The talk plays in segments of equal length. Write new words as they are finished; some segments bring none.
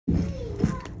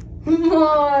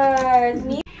More.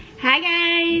 Hi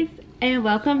guys, and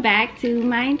welcome back to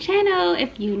my channel.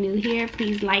 If you're new here,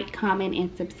 please like, comment,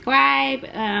 and subscribe.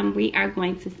 We are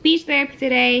going to speech therapy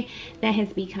today. That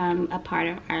has become a part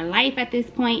of our life at this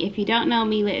point. If you don't know,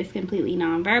 Mila is completely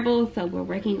nonverbal, so we're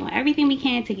working on everything we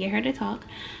can to get her to talk.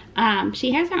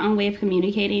 She has her own way of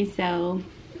communicating, so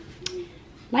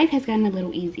life has gotten a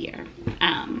little easier.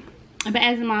 But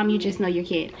as a mom, you just know your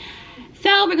kid.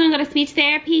 So we're gonna go to speech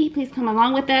therapy. Please come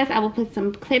along with us. I will put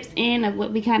some clips in of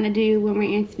what we kind of do when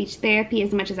we're in speech therapy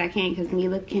as much as I can, because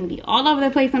Mila can be all over the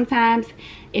place sometimes.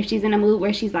 If she's in a mood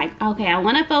where she's like, okay, I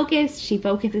want to focus, she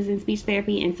focuses in speech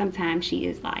therapy, and sometimes she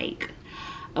is like,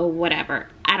 oh, whatever,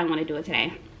 I don't want to do it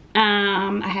today.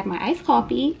 I have my iced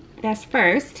coffee. That's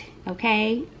first,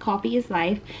 okay? Coffee is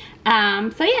life.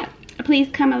 So yeah, please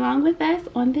come along with us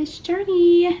on this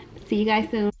journey. See you guys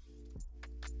soon.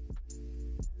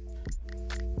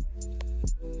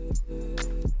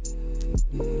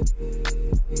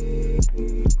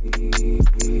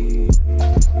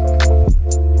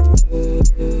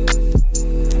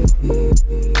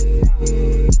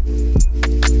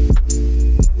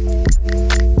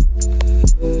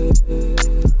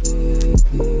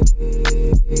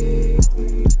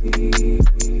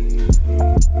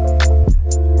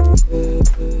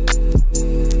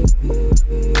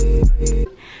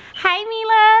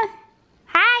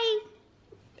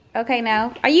 Okay,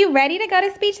 now, are you ready to go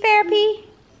to speech therapy?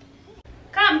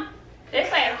 Come,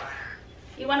 this way.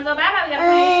 You want to go bye-bye? We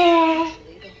gotta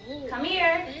play. Come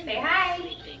here, say hi.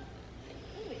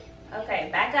 Okay,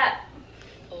 back up.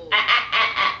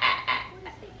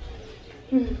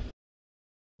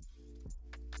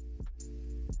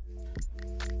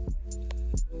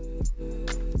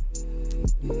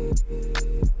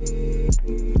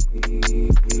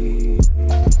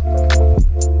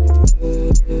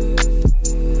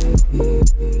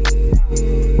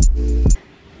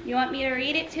 You want me to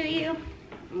read it to you?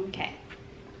 Okay.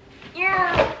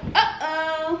 Yeah.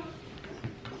 Uh-oh.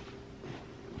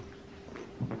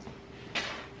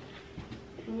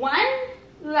 One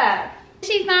love.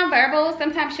 She's nonverbal.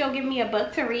 Sometimes she'll give me a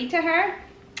book to read to her.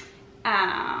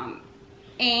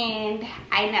 And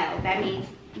I know that means,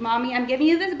 Mommy, I'm giving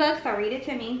you this book, so read it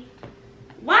to me.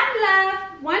 One love,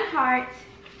 one heart.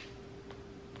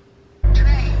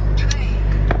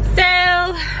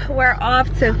 So we're off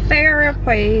to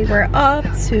therapy. We're off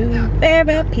to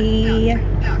therapy.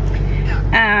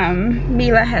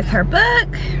 Mila has her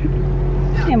book,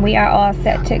 and we are all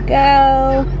set to go.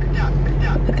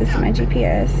 I'll put this in my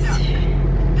GPS.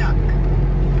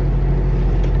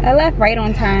 I left right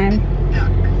on time.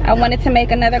 I wanted to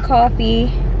make another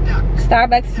coffee.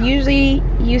 Starbucks usually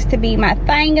used to be my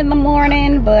thing in the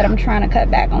morning, but I'm trying to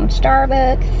cut back on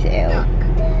Starbucks, so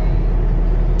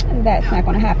that's not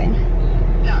gonna happen.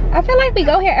 I feel like we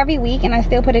go here every week, and I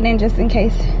still put it in just in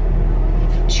case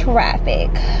traffic.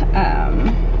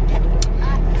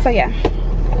 So yeah,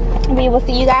 we will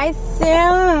see you guys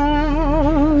soon.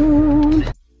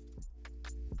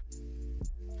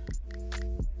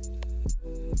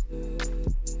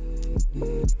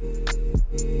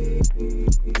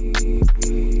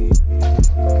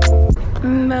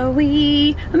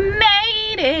 We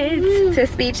made it to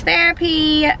speech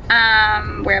therapy.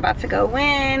 We're about to go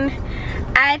in.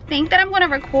 I think that I'm going to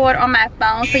record on my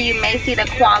phone, so you may see the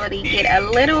quality get a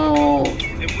little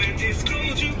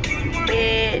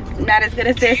bit not as good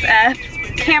as this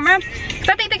camera.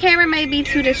 So I think the camera may be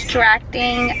too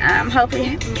distracting.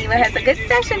 Hopefully Mila has a good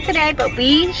session today, but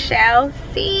we shall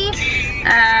see.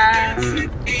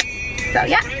 So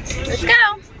yeah, let's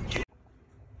go.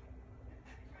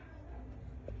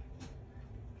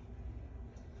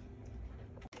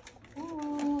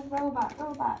 Ooh, robot,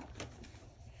 robot.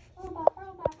 Robot,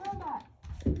 robot, robot.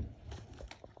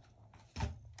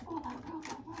 Robot,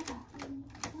 robot, robot.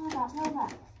 Robot,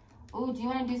 robot. Ooh, do you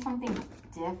want to do something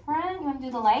different? You want to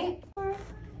do the light?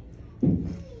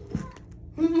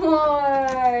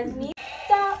 More.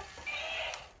 Stop.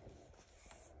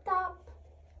 Stop.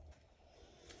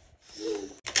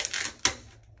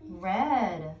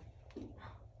 Red.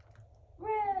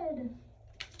 Red.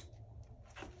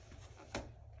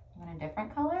 You want a different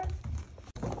color?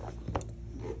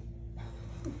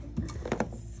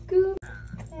 Scoop.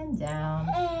 And down.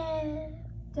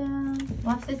 Down.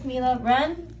 Watch this, Mila.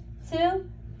 Run. 2,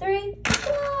 3.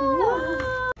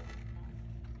 Whoa.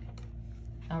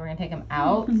 Oh, we're gonna take them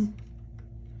out.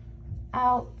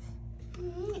 Out.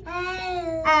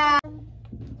 Out.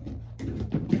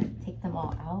 Take them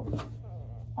all out.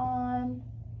 On.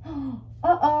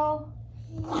 Uh-oh.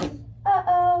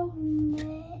 Uh-oh.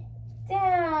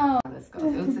 Down. This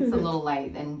goes. It's a little little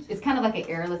light, and it's kind of like an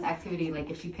airless activity. Like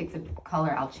if she picks a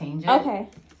color, I'll change it. Okay.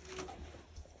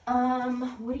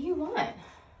 What do you want?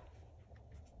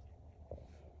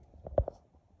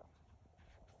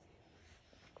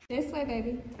 This way,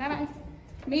 baby. Bye-bye.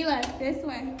 Mila, this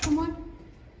way. Come on.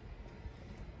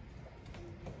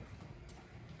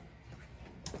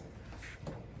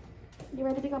 You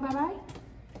ready to go bye-bye?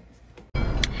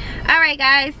 Alright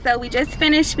guys, so we just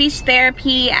finished speech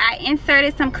therapy. I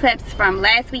inserted some clips from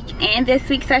last week and this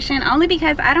week's session only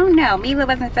because I don't know, Mila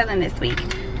wasn't feeling this week.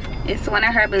 It's one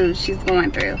of her blues she's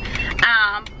going through.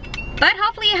 But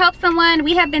hopefully it helps someone.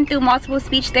 We have been through multiple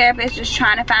speech therapists just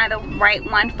trying to find the right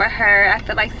one for her. I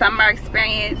feel like some are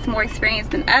more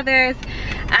experienced than others.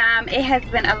 It has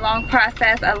been a long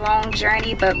process, a long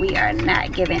journey, but we are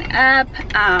not giving up.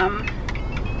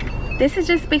 This has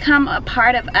just become a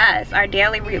part of us, our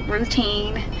daily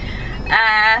routine.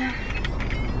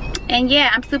 And yeah,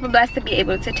 I'm super blessed to be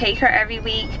able to take her every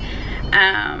week.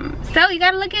 So you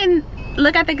gotta look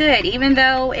at the good. Even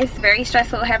though it's very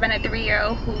stressful having a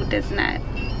 3-year-old who does not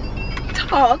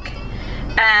talk,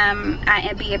 I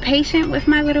am being patient with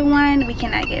my little one. We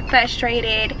cannot get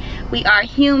frustrated. We are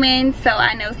human, so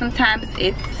I know sometimes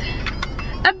it's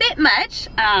a bit much.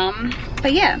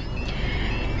 But yeah,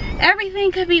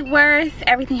 everything could be worse.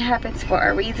 Everything happens for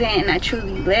a reason, and I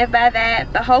truly live by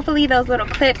that. But hopefully those little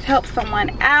clips help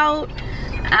someone out.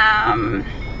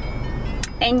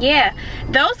 And yeah,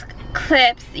 those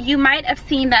clips, you might have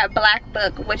seen that black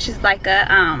book, which is like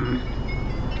a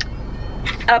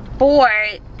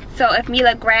board. So if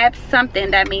Mila grabs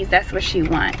something, that means that's what she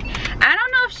wants. I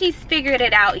don't know if she's figured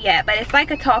it out yet, but it's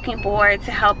like a talking board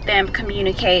to help them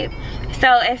communicate.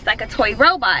 So it's like a toy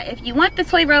robot. If you want the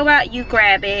toy robot, you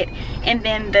grab it, and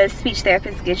then the speech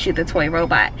therapist gets you the toy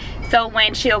robot. So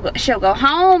when she'll go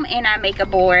home and I make a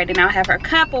board and I'll have her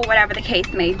cup or whatever the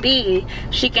case may be,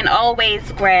 she can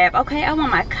always grab, okay, I want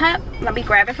my cup. Let me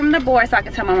grab it from the board so I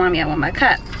can tell my mommy I want my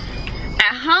cup.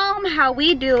 At home, how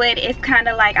we do it is kind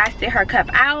of like I sit her cup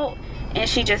out and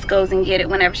she just goes and get it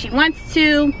whenever she wants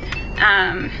to.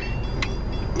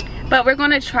 But we're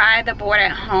gonna try the board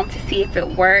at home to see if it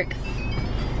works.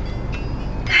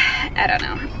 I don't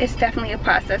know. It's definitely a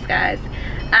process, guys.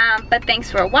 But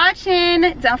thanks for watching.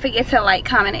 Don't forget to like,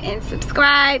 comment, and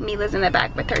subscribe. Mila's in the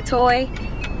back with her toy.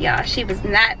 Y'all, she was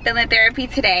not feeling therapy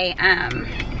today.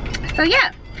 So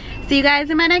yeah. See you guys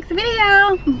in my next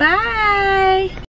video. Bye.